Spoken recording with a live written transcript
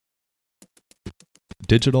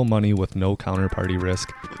Digital money with no counterparty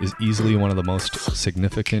risk is easily one of the most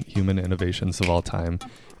significant human innovations of all time,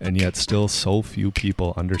 and yet still so few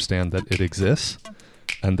people understand that it exists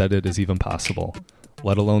and that it is even possible,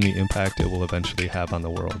 let alone the impact it will eventually have on the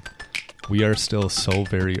world. We are still so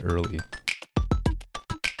very early.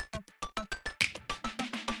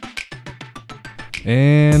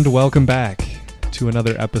 And welcome back to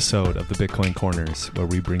another episode of the Bitcoin Corners, where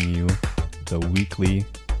we bring you the weekly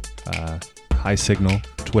high signal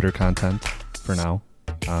Twitter content for now.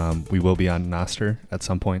 We will be on Nostr at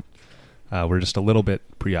some point. We're just a little bit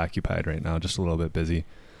preoccupied right now, just a little bit busy.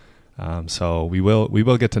 So we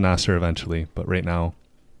will get to Nostr eventually, but right now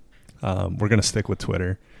we're going to stick with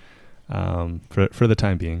Twitter for the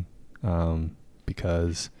time being,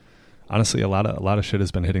 because honestly, a lot of shit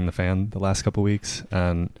has been hitting the fan the last couple weeks,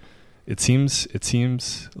 and it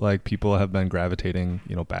seems like people have been gravitating,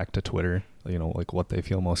 back to Twitter, like what they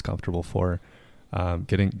feel most comfortable for,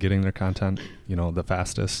 getting their content, the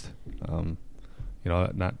fastest. I'm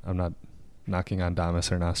not knocking on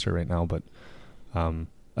Damus or Nostr right now, but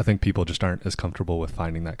I think people just aren't as comfortable with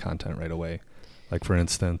finding that content right away. Like, for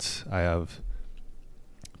instance, I have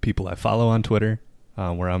people I follow on Twitter,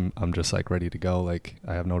 where I'm just like ready to go. Like,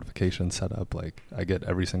 I have notifications set up. Like, I get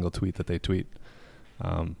every single tweet that they tweet.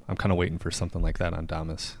 I'm kind of waiting for something like that on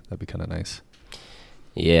Damus. That'd be kind of nice.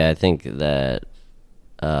 Yeah, I think that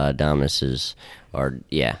Damus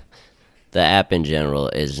the app in general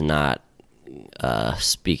is not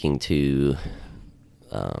speaking to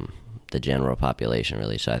the general population,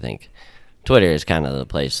 really. So I think Twitter is kind of the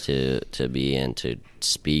place to be and to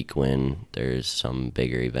speak when there's some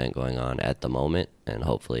bigger event going on at the moment, and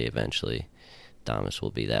hopefully eventually Damus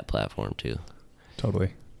will be that platform too.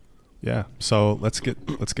 Totally. Yeah. So let's get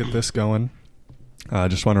this going. I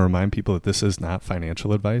just want to remind people that this is not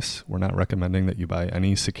financial advice. We're not recommending that you buy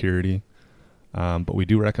any security, but we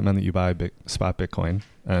do recommend that you buy spot Bitcoin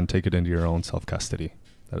and take it into your own self-custody.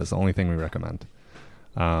 That is the only thing we recommend.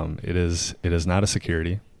 It is not a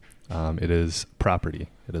security. It is property.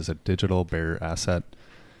 It is a digital bearer asset.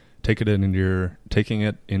 Taking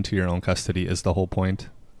it into your own custody is the whole point.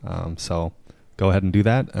 So go ahead and do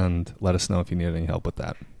that, and let us know if you need any help with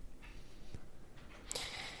that.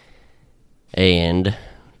 And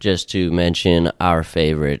just to mention our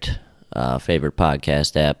favorite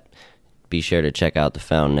podcast app, be sure to check out the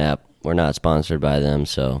Fountain app. We're not sponsored by them,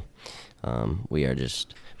 so we are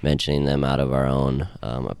just mentioning them out of our own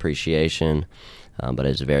appreciation. But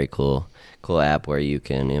it's a very cool app where you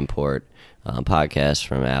can import podcasts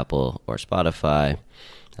from Apple or Spotify,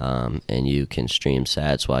 and you can stream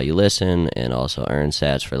sats while you listen and also earn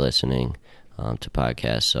sats for listening to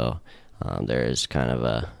podcasts. So there is kind of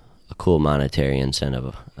a cool monetary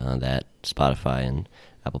incentive that Spotify and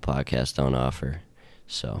Apple Podcasts don't offer.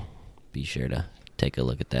 So be sure to take a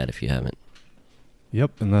look at that if you haven't.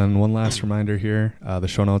 Yep. And then one last reminder here, the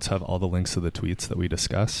show notes have all the links to the tweets that we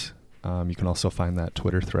discuss. You can also find that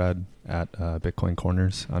Twitter thread at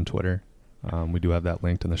BitcoinCorners on Twitter. We do have that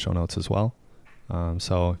linked in the show notes as well.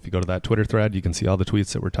 So if you go to that Twitter thread, you can see all the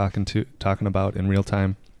tweets that we're talking about in real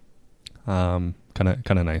time. Kind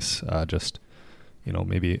of nice. Just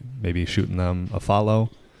maybe shooting them a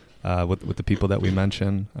follow with the people that we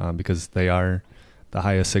mention, because they are the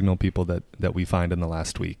highest signal people that we find in the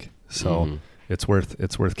last week. So it's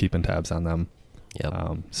worth keeping tabs on them.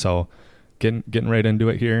 Yep. So getting right into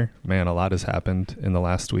it here, man. A lot has happened in the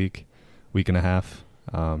last week and a half.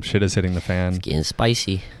 Shit is hitting the fan. It's getting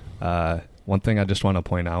spicy. One thing I just want to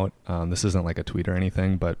point out, this isn't like a tweet or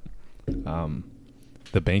anything, but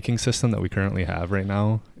the banking system that we currently have right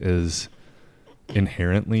now is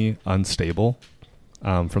inherently unstable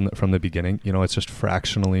from the beginning. It's just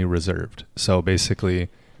fractionally reserved. So basically,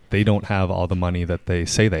 they don't have all the money that they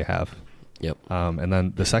say they have. Yep. And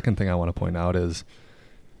then the second thing I want to point out is,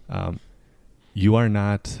 you are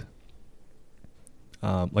not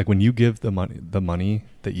like when you give the money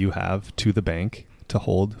that you have to the bank to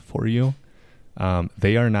hold for you,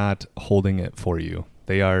 they are not holding it for you.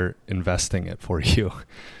 They are investing it for you.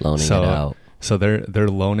 Loaning it out. So they're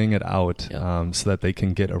loaning it out, Yep. So that they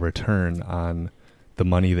can get a return on the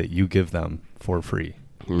money that you give them for free.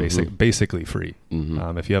 Basically free.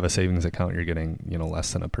 Mm-hmm. If you have a savings account, you're getting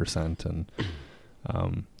less than 1%,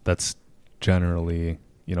 and that's generally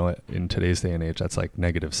in today's day and age, that's like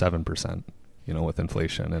negative 7%. With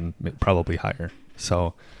inflation, and probably higher.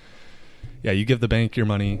 So yeah, you give the bank your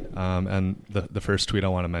money, and the first tweet I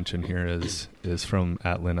want to mention here is from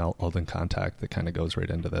 @Lynn Contact that kind of goes right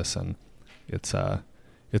into this, and it's a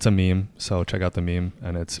meme. So check out the meme,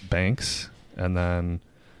 and it's banks, and then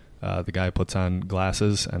the guy puts on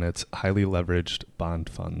glasses, and it's highly leveraged bond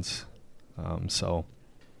funds. So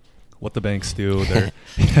what the banks do.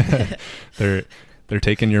 They're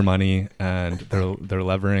taking your money and they're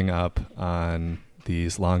levering up on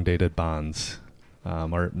these long dated bonds,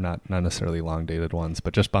 or not necessarily long dated ones,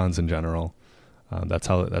 but just bonds in general. That's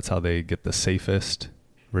how they get the safest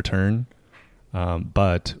return.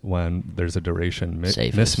 But when there's a duration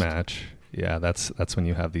mismatch, that's when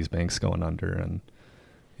you have these banks going under, and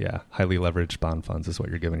highly leveraged bond funds is what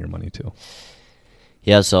you're giving your money to.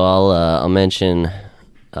 Yeah, so I'll mention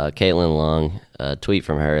Caitlin Long, a tweet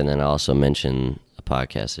from her, and then I'll also mention a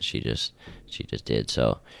podcast that she just did.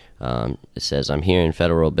 So it says, I'm hearing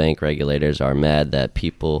federal bank regulators are mad that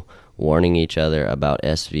people warning each other about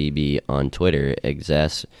SVB on Twitter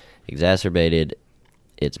exacerbated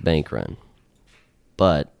its bank run.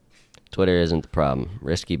 But Twitter isn't the problem.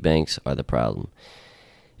 Risky banks are the problem.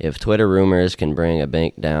 If Twitter rumors can bring a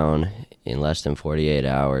bank down in less than 48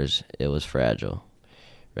 hours, it was fragile.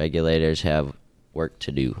 Regulators have work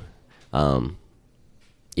to do.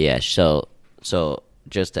 So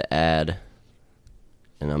just to add,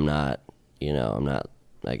 and I'm not,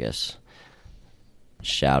 I guess,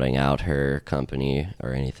 shouting out her company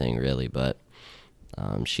or anything really, but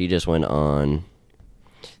she just went on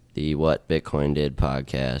the What Bitcoin Did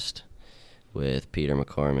podcast with Peter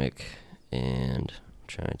McCormick, and I'm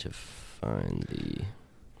trying to find the...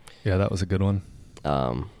 Yeah, that was a good one.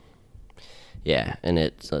 Yeah, and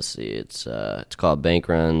it's called Bank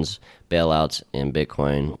Runs, Bailouts, and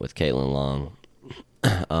Bitcoin with Caitlin Long.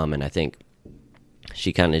 And I think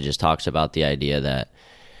she kind of just talks about the idea that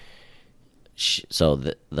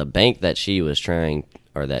the bank that she was trying,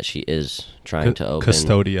 or that she is trying to open,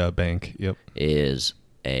 Custodia Bank, yep, is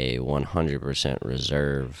a 100%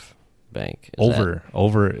 reserve bank.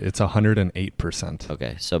 Over it's 108%.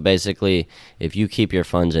 Okay, so basically, if you keep your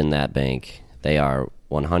funds in that bank, they are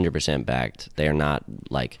 100% backed. They are not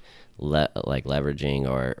like leveraging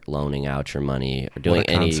or loaning out your money or doing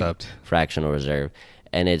any fractional reserve.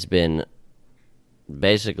 And it's been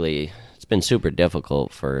super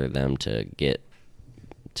difficult for them to get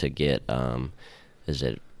is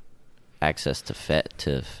it access to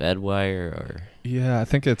FedWire or... Yeah, I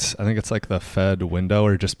think it's like the Fed window,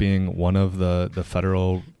 or just being one of the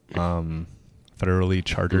federally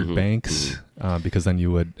chartered banks, because then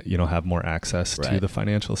you would have more access to the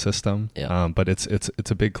financial system. Yeah. But it's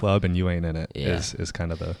a big club and you ain't in it. Yeah. Is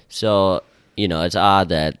kind of the... So it's odd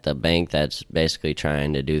that the bank that's basically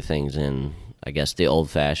trying to do things in, I guess, the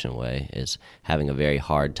old-fashioned way is having a very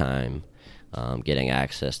hard time getting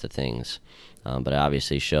access to things. But it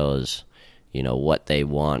obviously shows, what they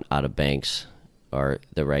want out of banks, or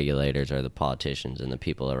the regulators or the politicians and the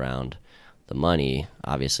people around the money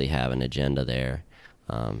obviously have an agenda there.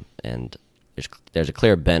 And there's a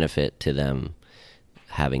clear benefit to them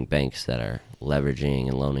having banks that are leveraging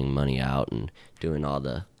and loaning money out and doing all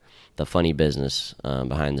the funny business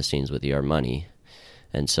behind the scenes with your money.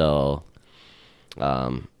 And so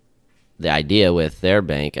the idea with their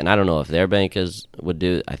bank, and I don't know if their bank would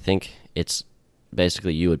do, I think it's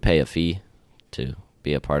basically you would pay a fee to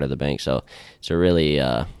be a part of the bank. So it's a really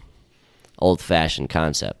old-fashioned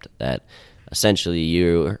concept that essentially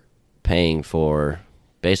you're paying for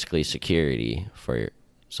basically security for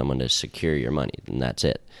someone to secure your money, and that's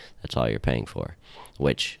it. That's all you're paying for,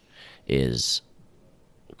 which is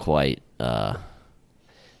quite... that's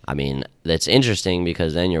interesting,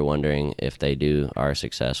 because then you're wondering, if they are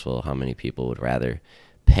successful, how many people would rather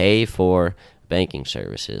pay for banking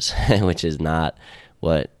services, which is not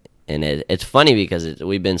what... And it's funny because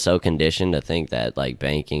we've been so conditioned to think that like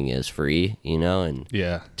banking is free, in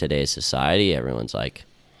today's society. Everyone's like,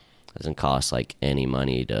 it doesn't cost like any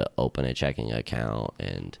money to open a checking account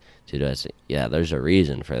and to do this. Yeah, there's a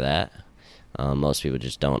reason for that. Most people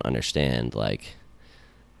just don't understand, like,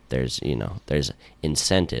 there's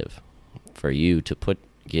incentive for you to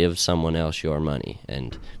give someone else your money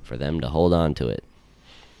and for them to hold on to it.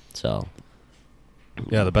 So...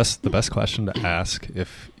 Yeah, the best question to ask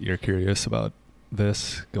if you're curious about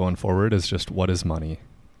this going forward is just, what is money?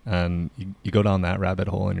 And you go down that rabbit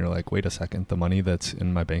hole and you're like, wait a second, the money that's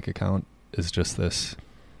in my bank account is just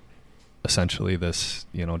essentially this,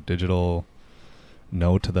 digital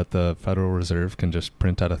note that the Federal Reserve can just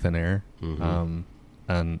print out of thin air. Mm-hmm.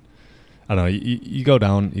 And I don't know, you go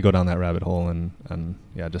down that rabbit hole and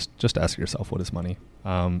just ask yourself, what is money?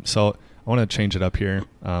 So I want to change it up here,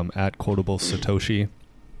 at Quotable Satoshi,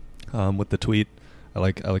 with the tweet. I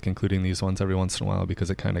like including these ones every once in a while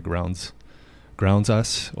because it kind of grounds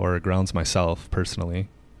us, or grounds myself personally,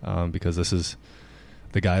 because this is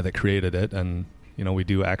the guy that created it, and we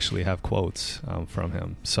do actually have quotes from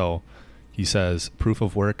him. So he says, proof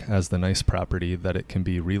of work has the nice property that it can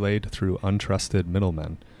be relayed through untrusted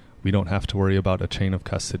middlemen. We don't have to worry about a chain of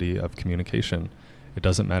custody of communication. It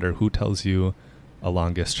doesn't matter who tells you a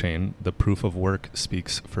longest chain. The proof of work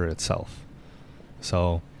speaks for itself.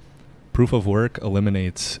 So proof of work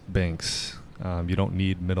eliminates banks. You don't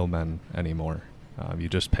need middlemen anymore. You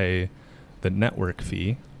just pay the network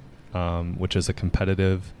fee, which is a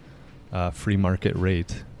competitive free market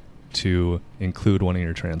rate to include one of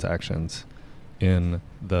your transactions in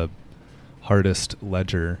the hardest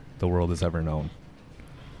ledger the world has ever known.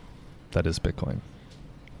 That is Bitcoin.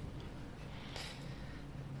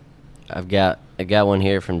 I got one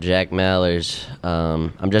here from Jack Mallers.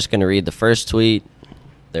 I'm just going to read the first tweet.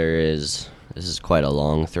 This is quite a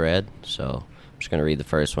long thread, so I'm just going to read the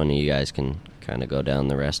first one, and you guys can kind of go down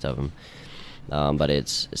the rest of them. But it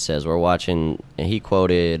says, we're watching, and he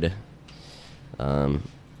quoted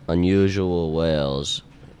Unusual Whales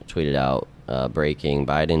tweeted out, breaking,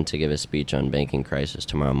 Biden to give a speech on banking crisis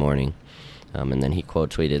tomorrow morning. And then he quote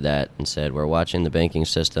tweeted that and said, we're watching the banking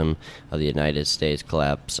system of the United States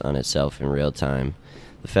collapse on itself in real time.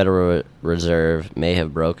 The Federal Reserve may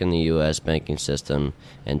have broken the U.S. banking system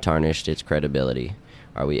and tarnished its credibility.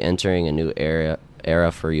 Are we entering a new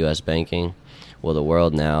era for U.S. banking? Will the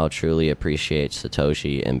world now truly appreciate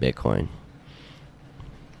Satoshi and Bitcoin?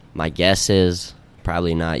 My guess is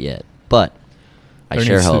probably not yet, but I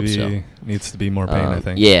sure hope so. Needs to be more pain, I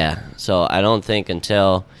think. Yeah, so I don't think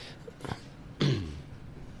until we,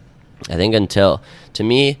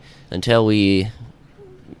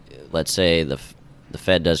 let's say the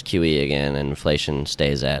Fed does QE again and inflation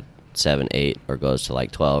stays at 7, 8, or goes to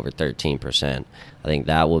like 12 or 13%, I think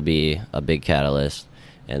that will be a big catalyst.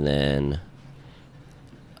 And then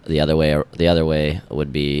the other way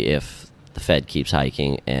would be if the Fed keeps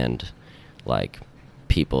hiking and like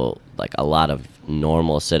people, like a lot of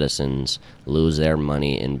normal citizens lose their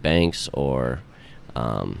money in banks or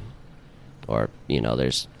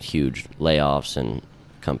there's huge layoffs and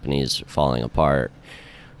companies falling apart,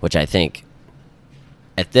 which I think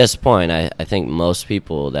at this point, I think most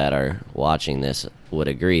people that are watching this would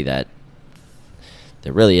agree that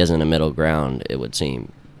there really isn't a middle ground, it would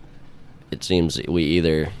seem. It seems we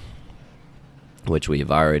either, which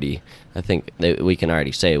we've already, I think we can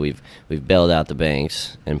already say we've bailed out the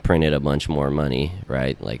banks and printed a bunch more money,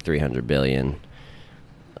 right? Like $300 billion.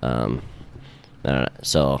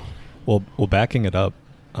 So... Well, backing it up,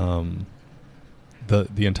 the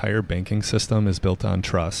entire banking system is built on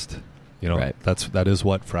trust. Right. that is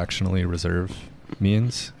what fractionally reserve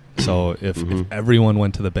means. So if everyone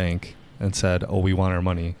went to the bank and said, "Oh, we want our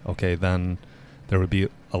money," okay, then there would be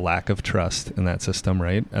a lack of trust in that system,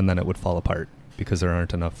 right? And then it would fall apart because there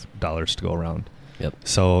aren't enough dollars to go around. Yep.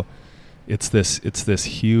 So it's this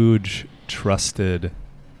huge trusted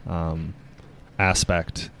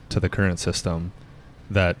aspect to the current system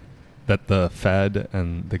that the Fed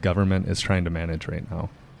and the government is trying to manage right now.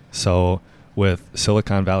 So with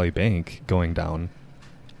Silicon Valley Bank going down,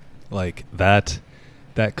 like that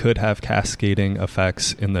could have cascading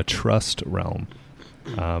effects in the trust realm,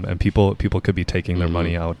 and people could be taking their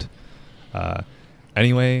money out.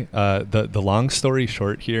 Anyway, the long story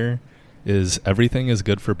short here is everything is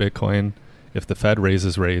good for Bitcoin. If the Fed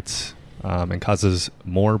raises rates and causes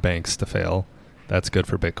more banks to fail, that's good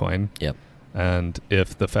for Bitcoin. Yep. And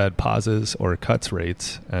if the Fed pauses or cuts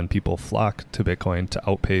rates and people flock to Bitcoin to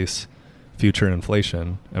outpace future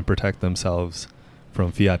inflation and protect themselves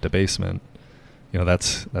from fiat debasement,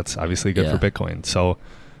 that's obviously good for Bitcoin. So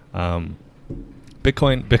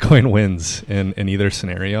Bitcoin wins in either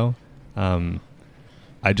scenario.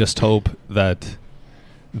 I just hope that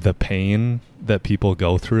the pain that people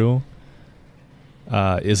go through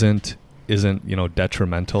isn't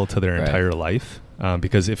detrimental to their entire life.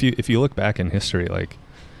 Because if you look back in history, like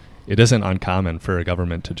it isn't uncommon for a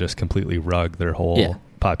government to just completely rug their whole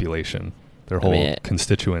population, their whole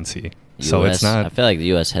constituency. So it's not. I feel like the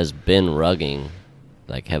U.S. has been rugging,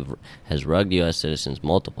 has rugged U.S. citizens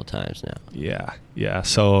multiple times now. Yeah.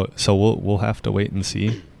 So we'll have to wait and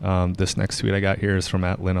see. This next tweet I got here is from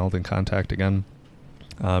 @Lynn in Contact again.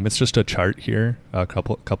 It's just a chart here, a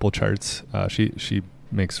couple charts. She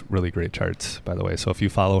makes really great charts, by the way. So if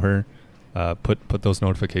you follow her. Put those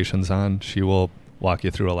notifications on. She will walk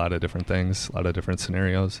you through a lot of different things, a lot of different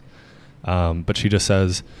scenarios. But she just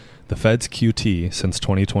says, the Fed's QT since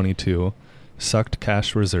 2022 sucked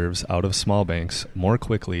cash reserves out of small banks more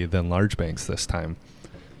quickly than large banks this time.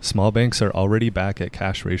 Small banks are already back at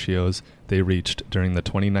cash ratios they reached during the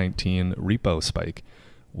 2019 repo spike,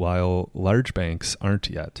 while large banks aren't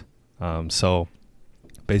yet. So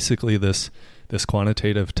basically this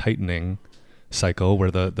quantitative tightening cycle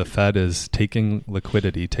where the Fed is taking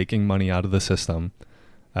liquidity, taking money out of the system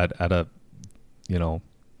at a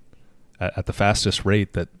at the fastest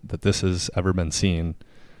rate that this has ever been seen,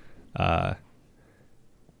 the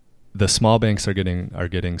small banks are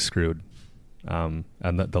getting screwed, and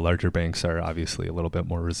the larger banks are obviously a little bit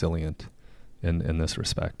more resilient in this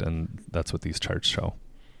respect, and that's what these charts show.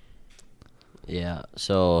 Yeah.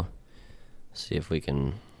 So, see if I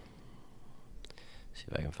can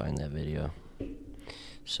find that video.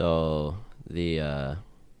 So there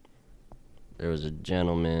was a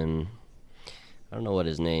gentleman. I don't know what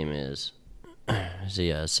his name is. Is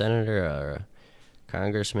he a senator or a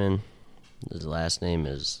congressman? His last name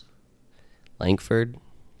is Langford.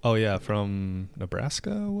 Oh yeah, from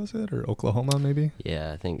Nebraska, was it, or Oklahoma maybe?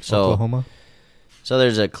 Yeah, I think so. Oklahoma. So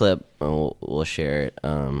there's a clip, and we'll share it,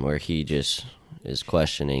 where he just is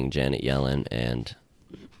questioning Janet Yellen and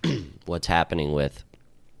what's happening with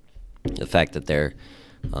the fact that they're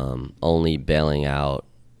only bailing out.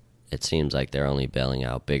 It seems like they're only bailing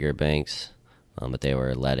out bigger banks, but they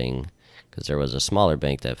were letting, because there was a smaller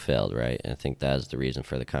bank that failed, right? And I think that was the reason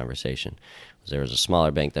for the conversation. There was a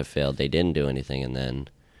smaller bank that failed. They didn't do anything, and then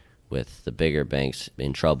with the bigger banks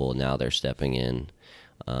in trouble, now they're stepping in.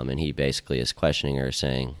 And he basically is questioning her,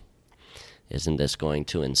 saying, isn't this going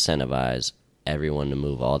to incentivize everyone to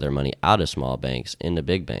move all their money out of small banks into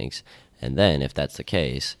big banks? And then, if that's the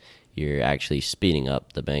case, you're actually speeding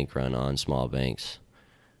up the bank run on small banks,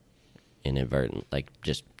 inadvertent, like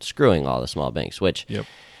just screwing all the small banks, which, Yep.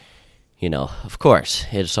 you know, of course,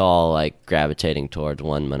 it's all like gravitating towards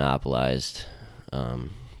one monopolized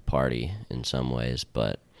party in some ways,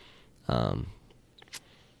 but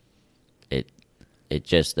it's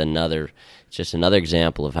just another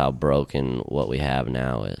example of how broken what we have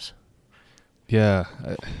now is. Yeah,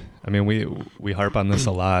 I mean we harp on this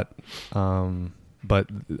a lot, but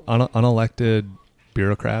unelected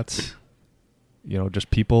bureaucrats, you know, just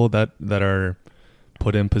people that are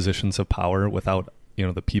put in positions of power without, you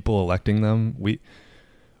know, the people electing them, we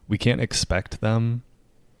can't expect them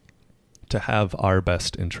to have our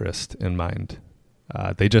best interest in mind.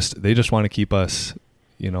 They just want to keep us,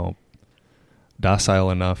 you know, docile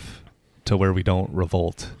enough to where we don't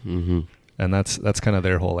revolt. Mm-hmm. And that's kind of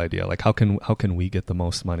their whole idea. Like, how can we get the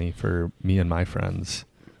most money for me and my friends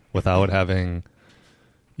without having,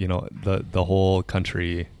 you know, the whole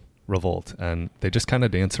country revolt? And they just kind of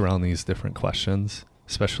dance around these different questions,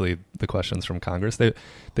 especially the questions from Congress. They've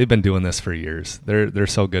been doing this for years. They're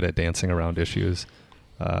so good at dancing around issues.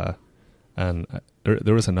 And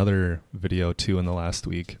there was another video too in the last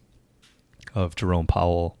week of Jerome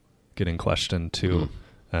Powell getting questioned too.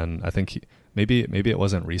 Mm-hmm. And I think maybe it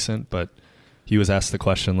wasn't recent, but he was asked the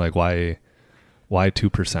question, like, why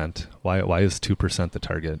 2%? Why is 2% the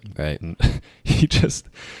target? Right. And he just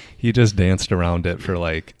danced around it for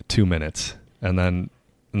like 2 minutes, and then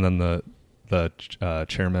the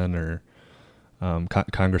chairman or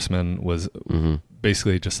congressman was mm-hmm.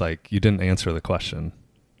 basically just like, you didn't answer the question,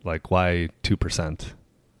 like, why 2%?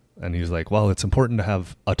 And he was like, well, it's important to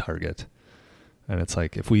have a target. And it's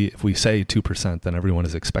like, if we say 2%, then everyone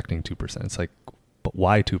is expecting 2%. It's like, but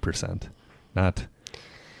why 2%? Not.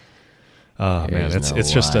 Oh man,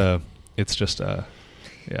 it's just all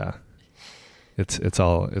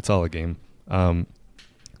a game.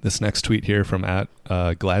 This next tweet here from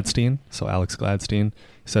 @Gladstein, so Alex Gladstein,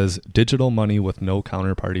 says, digital money with no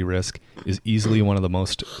counterparty risk is easily one of the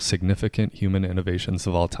most significant human innovations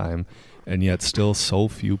of all time, and yet still so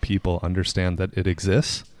few people understand that it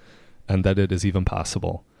exists and that it is even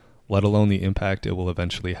possible, let alone the impact it will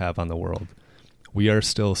eventually have on the world. We are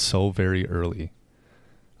still so very early.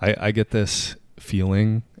 I get this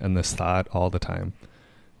feeling and this thought all the time.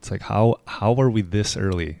 It's like, how are we this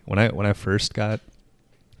early? When I first got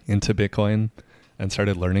into Bitcoin and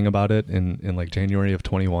started learning about it in like January of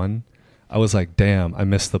 21, I was like, damn, I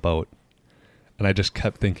missed the boat. And I just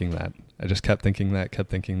kept thinking that.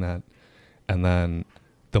 And then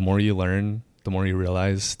the more you learn, the more you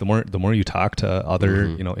realize, the more you talk to other,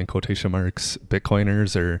 mm-hmm. you know, in quotation marks,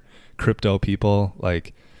 Bitcoiners or crypto people,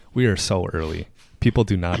 like, we are so early. People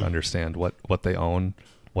do not understand what they own,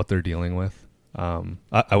 what they're dealing with.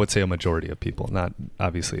 I would say a majority of people, not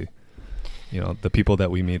obviously, you know, the people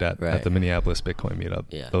that we meet at the Minneapolis Bitcoin meetup.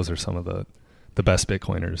 Yeah. Those are some of the best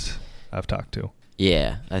Bitcoiners I've talked to.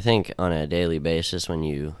 Yeah. I think on a daily basis, when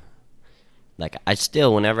you, like,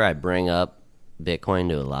 whenever I bring up Bitcoin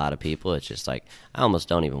to a lot of people, it's just like, I almost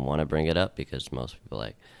don't even want to bring it up, because most people are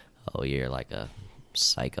like, oh, you're like a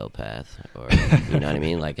psychopath, or you know what I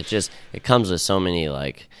mean? Like, it comes with so many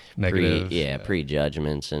like negative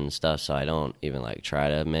prejudgments and stuff, so I don't even like try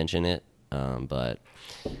to mention it. But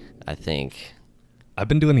I think I've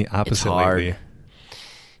been doing the opposite lately.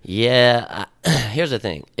 Yeah, here's the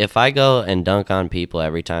thing. If I go and dunk on people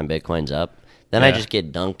every time Bitcoin's up, then I just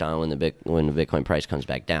get dunked on when the Bitcoin price comes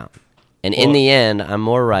back down. And in the end, I'm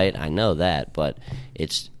more right. I know that, but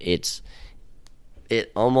it's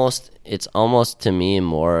almost to me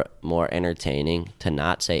more entertaining to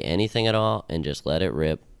not say anything at all and just let it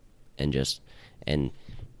rip, and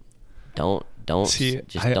don't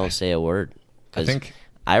say a word. I think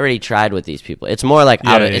I already tried with these people. It's more like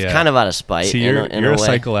it's kind of out of spite. See, you're a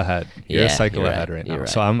cycle ahead. You're a cycle ahead right now. Right.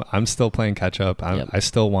 So I'm still playing catch up. I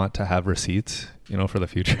still want to have receipts, for the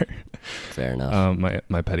future. Fair enough.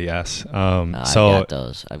 My petty ass. I've got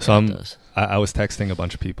those. I was texting a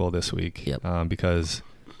bunch of people this week. Because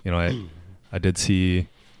I did see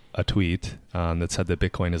a tweet that said that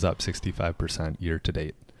Bitcoin is up 65% year to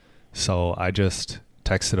date. So I just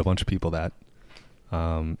texted a bunch of people that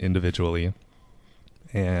individually.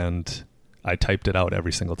 And I typed it out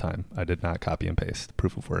every single time. I did not copy and paste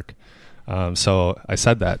proof of work. So I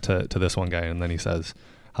said that to this one guy, and then he says,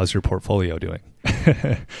 "How's your portfolio doing?"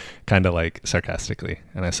 Kind of like sarcastically.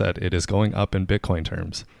 And I said, "It is going up in Bitcoin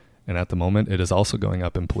terms. And at the moment, it is also going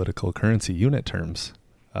up in political currency unit terms,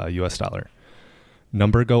 US dollar.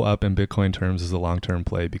 Number go up in Bitcoin terms is a long-term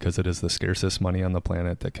play because it is the scarcest money on the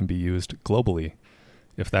planet that can be used globally.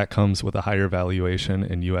 If that comes with a higher valuation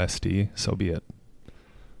in USD, so be it."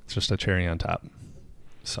 It's just a cherry on top.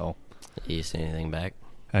 So. Did you say anything back?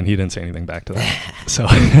 And he didn't say anything back to that. So.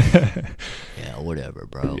 Yeah, whatever,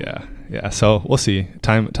 bro. Yeah. So we'll see.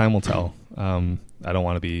 Time will tell. I don't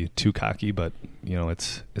want to be too cocky, but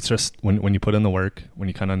it's just when you put in the work, when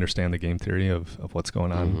you kind of understand the game theory of what's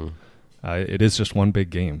going on, it is just one big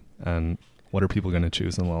game. And what are people going to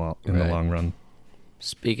choose in the long run?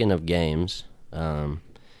 Speaking of games,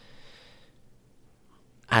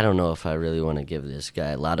 I don't know if I really want to give this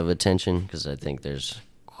guy a lot of attention because I think there's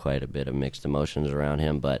quite a bit of mixed emotions around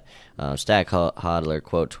him. But Stack Hodler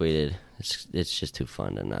quote tweeted, it's just too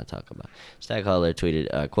fun to not talk about. Stack Hodler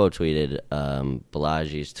quote tweeted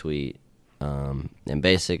Balaji's tweet, and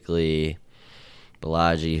basically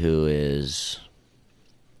Balaji, who is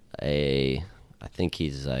I think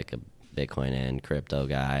he's like a Bitcoin and crypto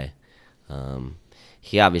guy.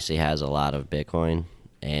 He obviously has a lot of Bitcoin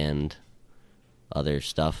and other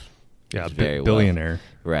stuff. Yeah, billionaire.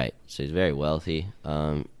 Right. So he's very wealthy.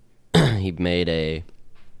 He made a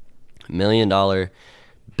 $1 million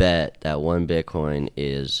bet that one Bitcoin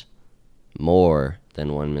is more than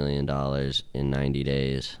 $1 million in 90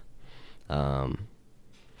 days,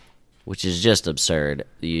 which is just absurd.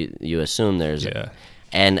 You assume there's...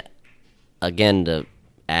 And again, to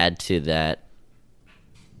add to that,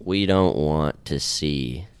 we don't want to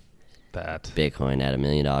see that Bitcoin at $1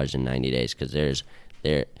 million in 90 days because there is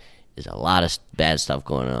a lot of bad stuff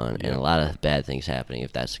going on and a lot of bad things happening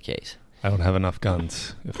if that's the case. I don't have enough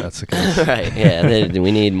guns if that's the case. Right, yeah.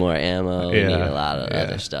 We need more ammo. We need a lot of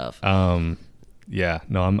other stuff. I'm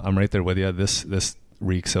right there with you. This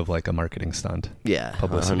reeks of like a marketing stunt. Yeah,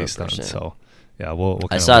 publicity 100%. stunt. So, yeah, we'll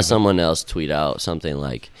I saw someone else tweet out something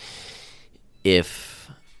like, if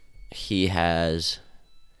he has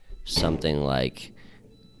something like,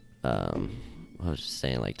 I was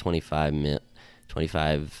saying like 25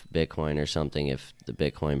 Bitcoin or something, if the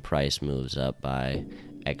Bitcoin price moves up by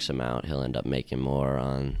X amount, he'll end up making more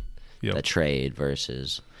on the trade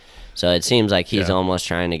versus. So it seems like he's almost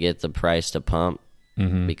trying to get the price to pump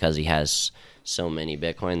because he has so many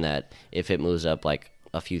Bitcoin that if it moves up like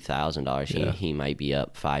a few $1,000s, he might be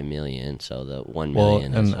up 5 million. So the 1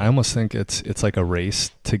 million. Well, and I almost think it's like a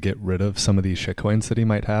race to get rid of some of these shitcoins that he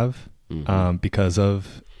might have because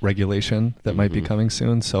of regulation that might be coming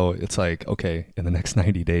soon. So it's like, okay, in the next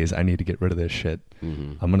 90 days, I need to get rid of this shit.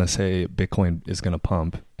 I'm going to say Bitcoin is going to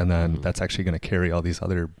pump, and then that's actually going to carry all these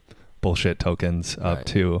other bullshit tokens up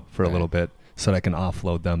too for a little bit so that I can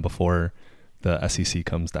offload them before the SEC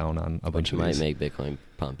comes down on a bunch of these. Might make Bitcoin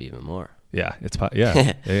pump even more. Yeah,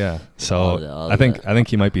 yeah. So I think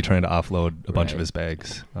he might be trying to offload a bunch of his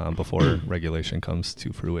bags before regulation comes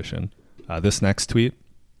to fruition. This next tweet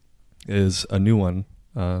is a new one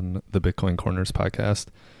on the BitcoinCorners podcast.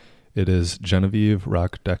 It is Genevieve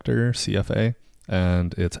Rock-Decter, CFA,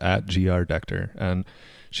 and it's at GR-Decter. And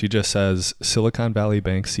she just says, Silicon Valley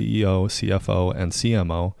Bank CEO, CFO, and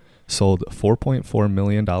CMO sold $4.4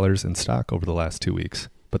 million in stock over the last 2 weeks,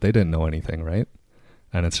 but they didn't know anything, right?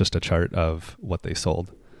 And it's just a chart of what they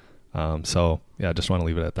sold. So, yeah, just want to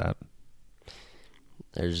leave it at that.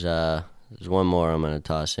 There's one more I'm going to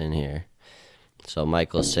toss in here. So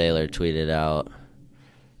Michael Saylor tweeted out,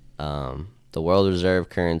 the world reserve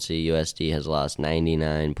currency, USD, has lost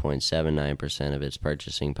 99.79% of its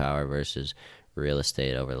purchasing power versus real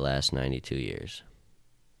estate over the last 92 years.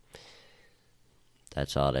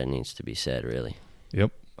 That's all that needs to be said, really.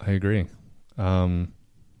 Yep, I agree.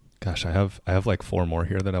 Gosh, I have like 4 more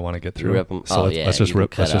here that I want to get through. Rip 'em? So let's just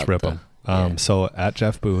rip the- them. So at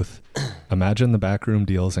Jeff Booth, imagine the backroom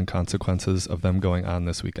deals and consequences of them going on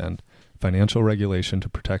this weekend. Financial regulation to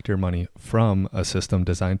protect your money from a system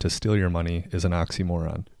designed to steal your money is an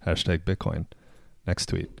oxymoron. #Bitcoin. Next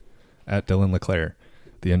tweet. At Dylan LeClaire,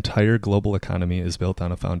 the entire global economy is built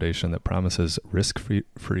on a foundation that promises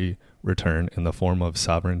risk-free return in the form of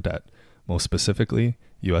sovereign debt, most specifically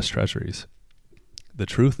U.S. Treasuries. The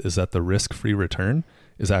truth is that the risk-free return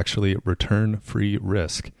is actually return-free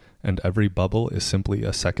risk, and every bubble is simply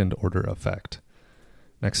a second-order effect.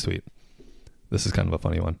 Next tweet. This is kind of a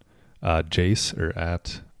funny one. Jace, or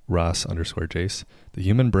at Ross_Jace, the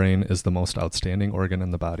human brain is the most outstanding organ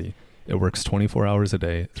in the body. It works 24 hours a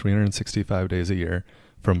day, 365 days a year,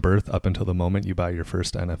 from birth up until the moment you buy your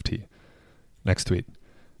first NFT. Next tweet.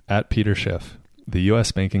 At Peter Schiff, the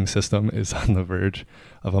U.S. banking system is on the verge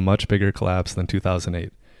of a much bigger collapse than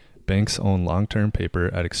 2008. Banks own long-term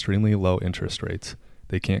paper at extremely low interest rates.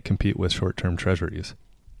 They can't compete with short-term treasuries.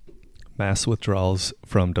 Mass withdrawals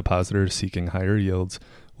from depositors seeking higher yields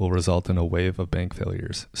will result in a wave of bank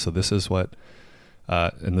failures. So this is what,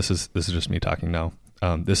 and this is just me talking now.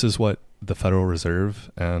 This is what the Federal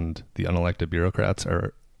Reserve and the unelected bureaucrats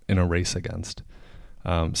are in a race against.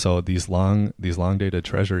 So these long dated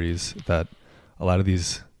treasuries that a lot of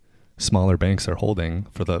these smaller banks are holding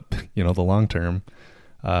for the the long term,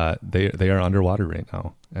 they are underwater right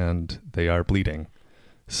now and they are bleeding.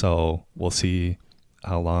 So we'll see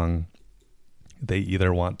how long they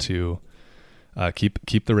either want to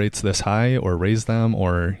keep the rates this high or raise them,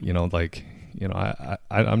 or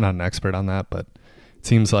I'm not an expert on that, but it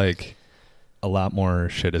seems like a lot more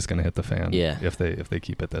shit is going to hit the fan if they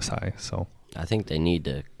keep it this high. So I think they need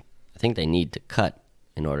to cut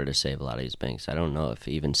in order to save a lot of these banks. I don't know if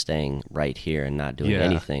even staying right here and not doing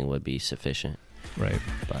anything would be sufficient. Right.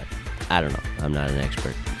 But I don't know. I'm not an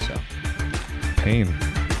expert, so pain.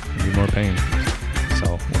 We need more pain.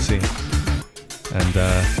 So we'll see. And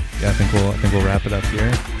I think we'll wrap it up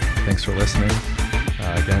here. Thanks for listening.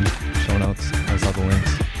 Again, show notes has all the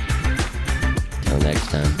links. Till next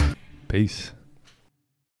time. Peace.